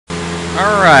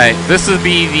Alright, this will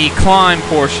be the climb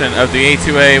portion of the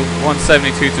A2A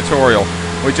 172 tutorial.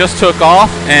 We just took off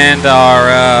and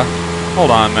our, hold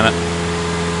on a minute.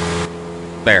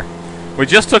 There. We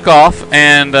just took off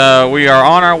and we are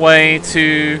on our way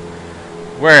to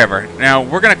wherever. Now,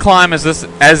 we're going to climb as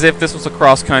if this was a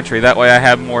cross country. That way I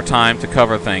have more time to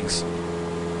cover things.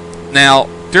 Now,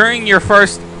 during your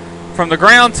first, from the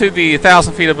ground to the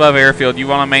 1,000 feet above airfield, you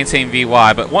want to maintain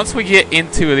VY, but once we get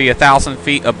into the 1,000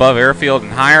 feet above airfield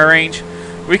and higher range,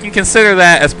 we can consider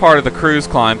that as part of the cruise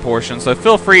climb portion, so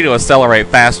feel free to accelerate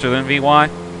faster than VY.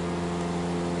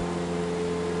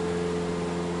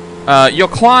 You'll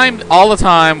climb all the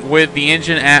time with the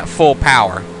engine at full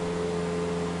power.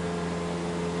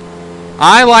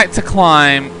 I like to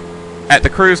climb at the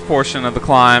cruise portion of the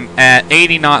climb at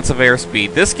 80 knots of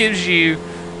airspeed. This gives you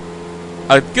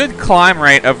a good climb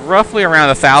rate of roughly around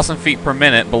 1,000 feet per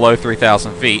minute below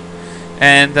 3,000 feet,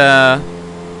 and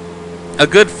a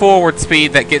good forward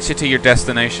speed that gets you to your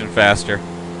destination faster.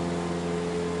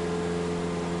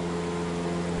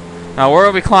 Now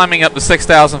we'll be climbing up to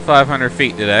 6,500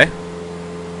 feet today.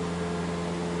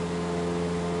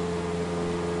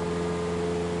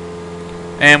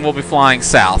 And we'll be flying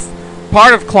south.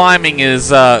 Part of climbing is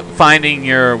finding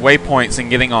your waypoints and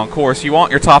getting on course. You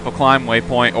want your top of climb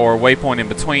waypoint or waypoint in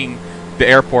between the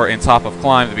airport and top of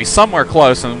climb to be somewhere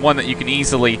close and one that you can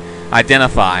easily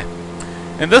identify.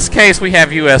 In this case, we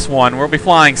have US 1. We'll be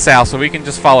flying south, so we can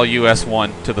just follow US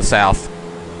 1 to the south.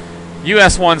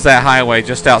 US 1's that highway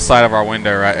just outside of our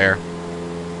window right there.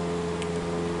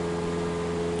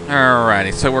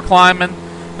 Alrighty, so we're climbing.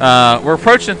 We're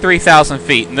approaching 3,000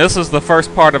 feet, and this is the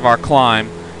first part of our climb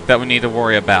that we need to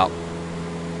worry about.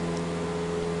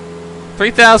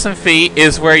 3,000 feet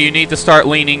is where you need to start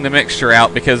leaning the mixture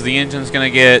out because the engine's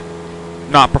going to get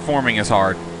not performing as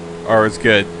hard or as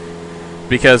good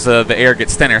because the air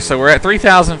gets thinner. So we're at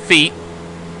 3,000 feet.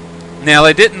 Now,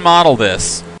 they didn't model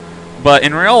this, but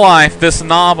in real life, this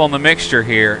knob on the mixture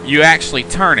here, you actually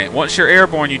turn it. Once you're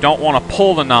airborne, you don't want to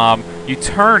pull the knob. You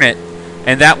turn it,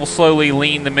 and that will slowly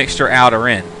lean the mixture out or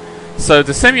in. So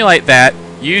to simulate that,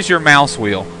 use your mouse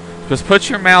wheel. Just put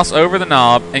your mouse over the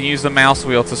knob and use the mouse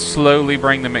wheel to slowly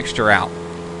bring the mixture out.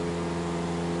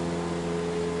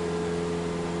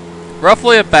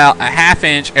 Roughly about a ½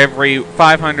 inch every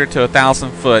 500 to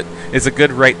 1,000 foot is a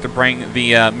good rate to bring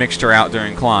the mixture out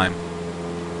during climb.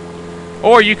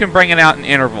 Or you can bring it out in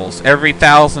intervals. Every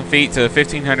 1,000 feet to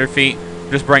 1,500 feet,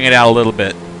 just bring it out a little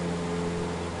bit.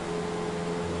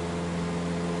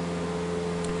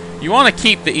 You want to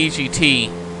keep the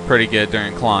EGT pretty good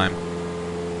during climb.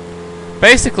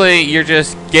 Basically, you're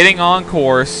just getting on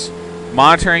course,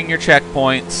 monitoring your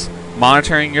checkpoints,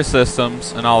 monitoring your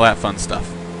systems, and all that fun stuff.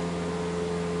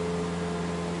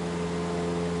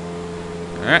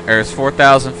 Alright, there's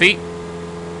 4,000 feet.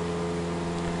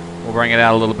 We'll bring it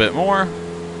out a little bit more.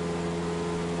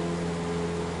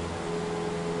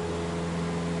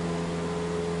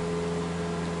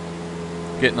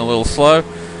 Getting a little slow.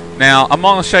 Now, I'm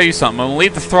going to show you something. I'm going to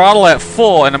leave the throttle at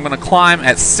full, and I'm going to climb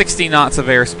at 60 knots of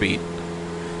airspeed.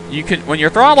 You can, when your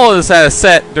throttle is at a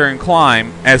set during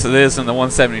climb, as it is in the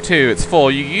 172, it's full,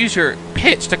 you use your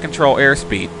pitch to control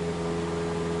airspeed.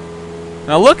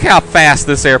 Now look how fast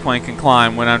this airplane can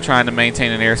climb when I'm trying to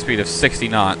maintain an airspeed of 60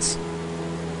 knots.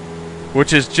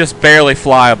 Which is just barely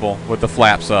flyable with the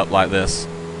flaps up like this.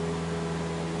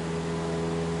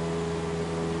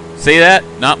 See that?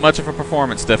 Not much of a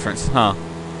performance difference, huh?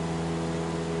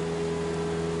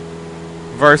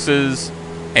 Versus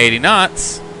 80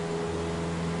 knots.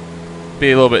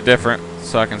 Be a little bit different,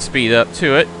 so I can speed up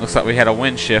to it. Looks like we had a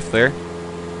wind shift there.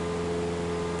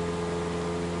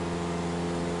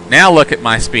 Now look at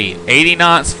my speed. 80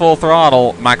 knots full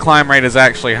throttle. My climb rate is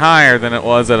actually higher than it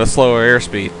was at a slower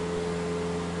airspeed.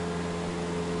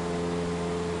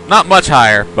 Not much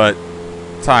higher, but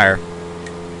it's higher.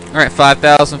 Alright,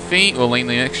 5,000 feet. We'll lean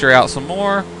the mixture out some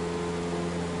more.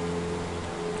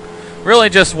 Really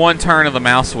just one turn of the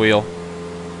mouse wheel.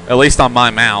 At least on my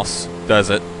mouse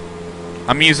does it.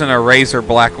 I'm using a Razor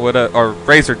Black Widow, or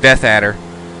Razor Death Adder,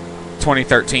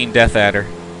 2013 Death Adder.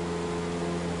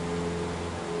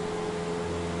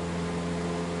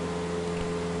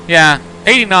 Yeah,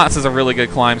 80 knots is a really good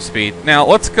climb speed. Now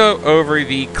let's go over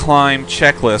the climb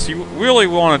checklist. You really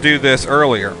want to do this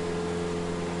earlier.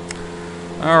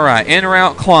 Alright, en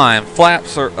route climb.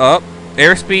 Flaps are up.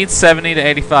 Airspeed 70 to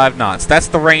 85 knots. That's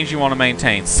the range you want to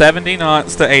maintain. 70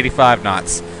 knots to 85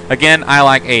 knots. Again, I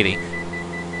like 80.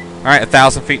 Alright,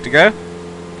 1,000 feet to go.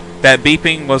 That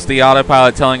beeping was the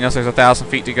autopilot telling us there's 1,000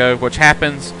 feet to go, which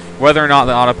happens whether or not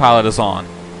the autopilot is on.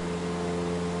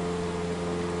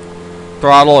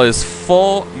 Throttle is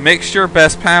full, mixture,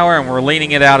 best power, and we're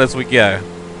leaning it out as we go.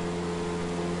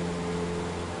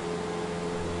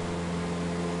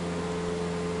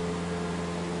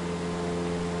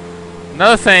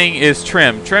 Another thing is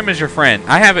trim. Trim is your friend.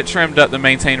 I have it trimmed up to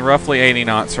maintain roughly 80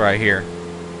 knots right here.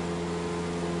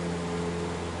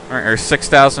 Alright, there's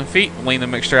 6,000 feet. Lean the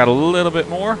mixture out a little bit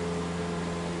more.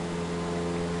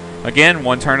 Again,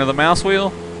 one turn of the mouse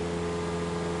wheel.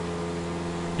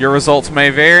 Your results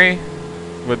may vary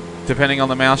depending on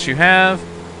the mouse you have.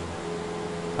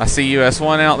 I see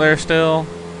US1 out there still.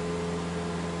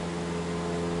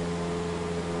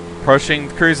 Approaching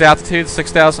cruise altitude,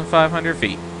 6,500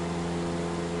 feet.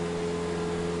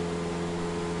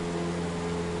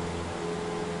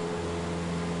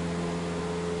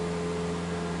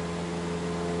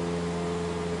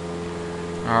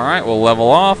 Alright, we'll level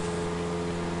off.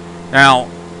 Now,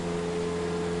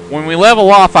 when we level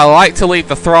off, I like to leave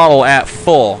the throttle at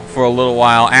full for a little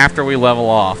while after we level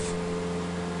off.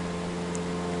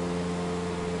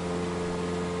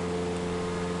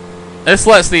 This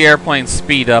lets the airplane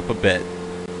speed up a bit.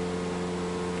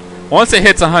 Once it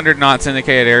hits 100 knots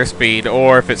indicated airspeed,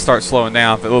 or if it starts slowing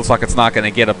down, if it looks like it's not going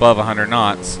to get above 100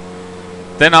 knots,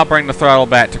 then I'll bring the throttle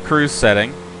back to cruise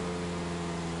setting.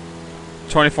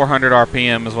 2400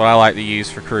 RPM is what I like to use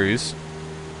for cruise.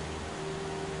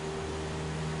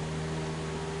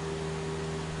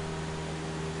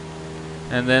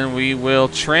 And then we will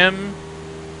trim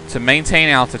to maintain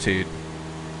altitude.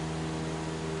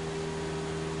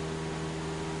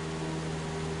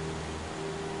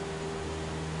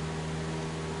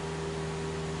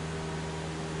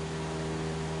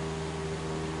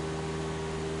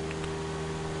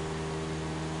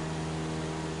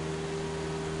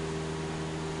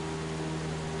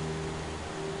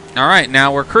 Alright,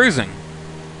 now we're cruising.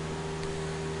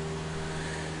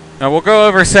 Now we'll go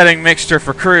over setting mixture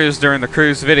for cruise during the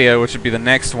cruise video, which would be the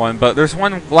next one, but there's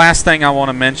one last thing I want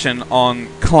to mention on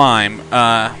climb.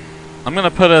 I'm going to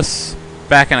put us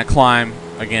back in a climb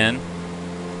again.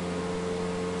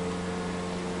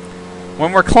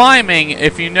 When we're climbing,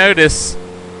 if you notice,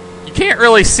 you can't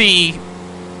really see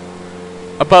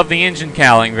above the engine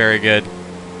cowling very good.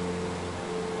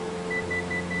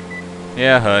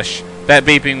 Yeah, hush. That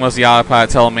beeping was the autopilot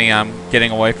telling me I'm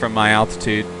getting away from my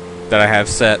altitude that I have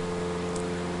set.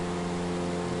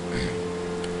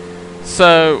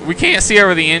 So we can't see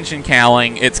over the engine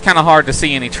cowling. It's kind of hard to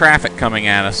see any traffic coming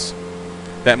at us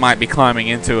that might be climbing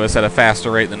into us at a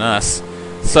faster rate than us.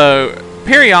 So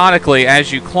periodically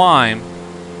as you climb,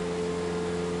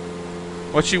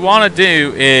 what you want to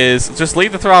do is just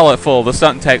leave the throttle at full. This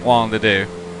doesn't take long to do.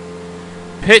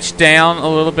 Pitch down a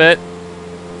little bit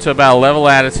to about a level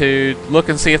attitude. Look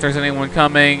and see if there's anyone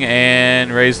coming,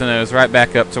 and raise the nose right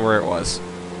back up to where it was.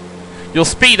 You'll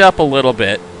speed up a little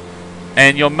bit,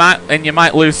 and you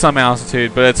might lose some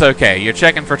altitude, but it's okay. You're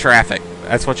checking for traffic.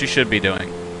 That's what you should be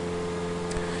doing.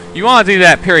 You want to do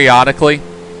that periodically.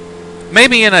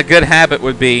 Maybe in a good habit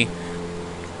would be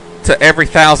to every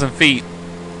 1,000 feet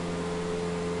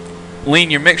lean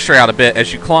your mixture out a bit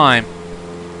as you climb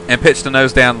and pitch the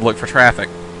nose down to look for traffic.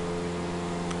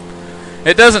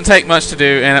 It doesn't take much to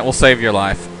do, and it will save your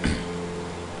life.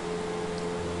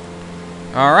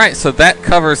 Alright, so that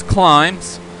covers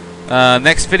climbs.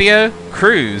 Next video,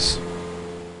 cruise.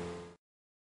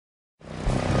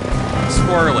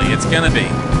 Squirrely, it's gonna be.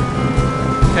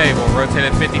 Okay, we'll rotate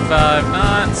at 55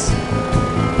 knots.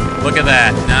 Look at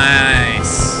that,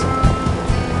 nice.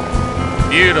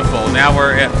 Beautiful, now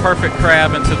we're at perfect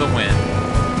crab into the wind.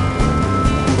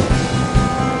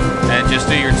 And just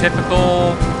do your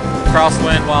typical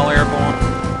crosswind while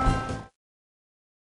airborne.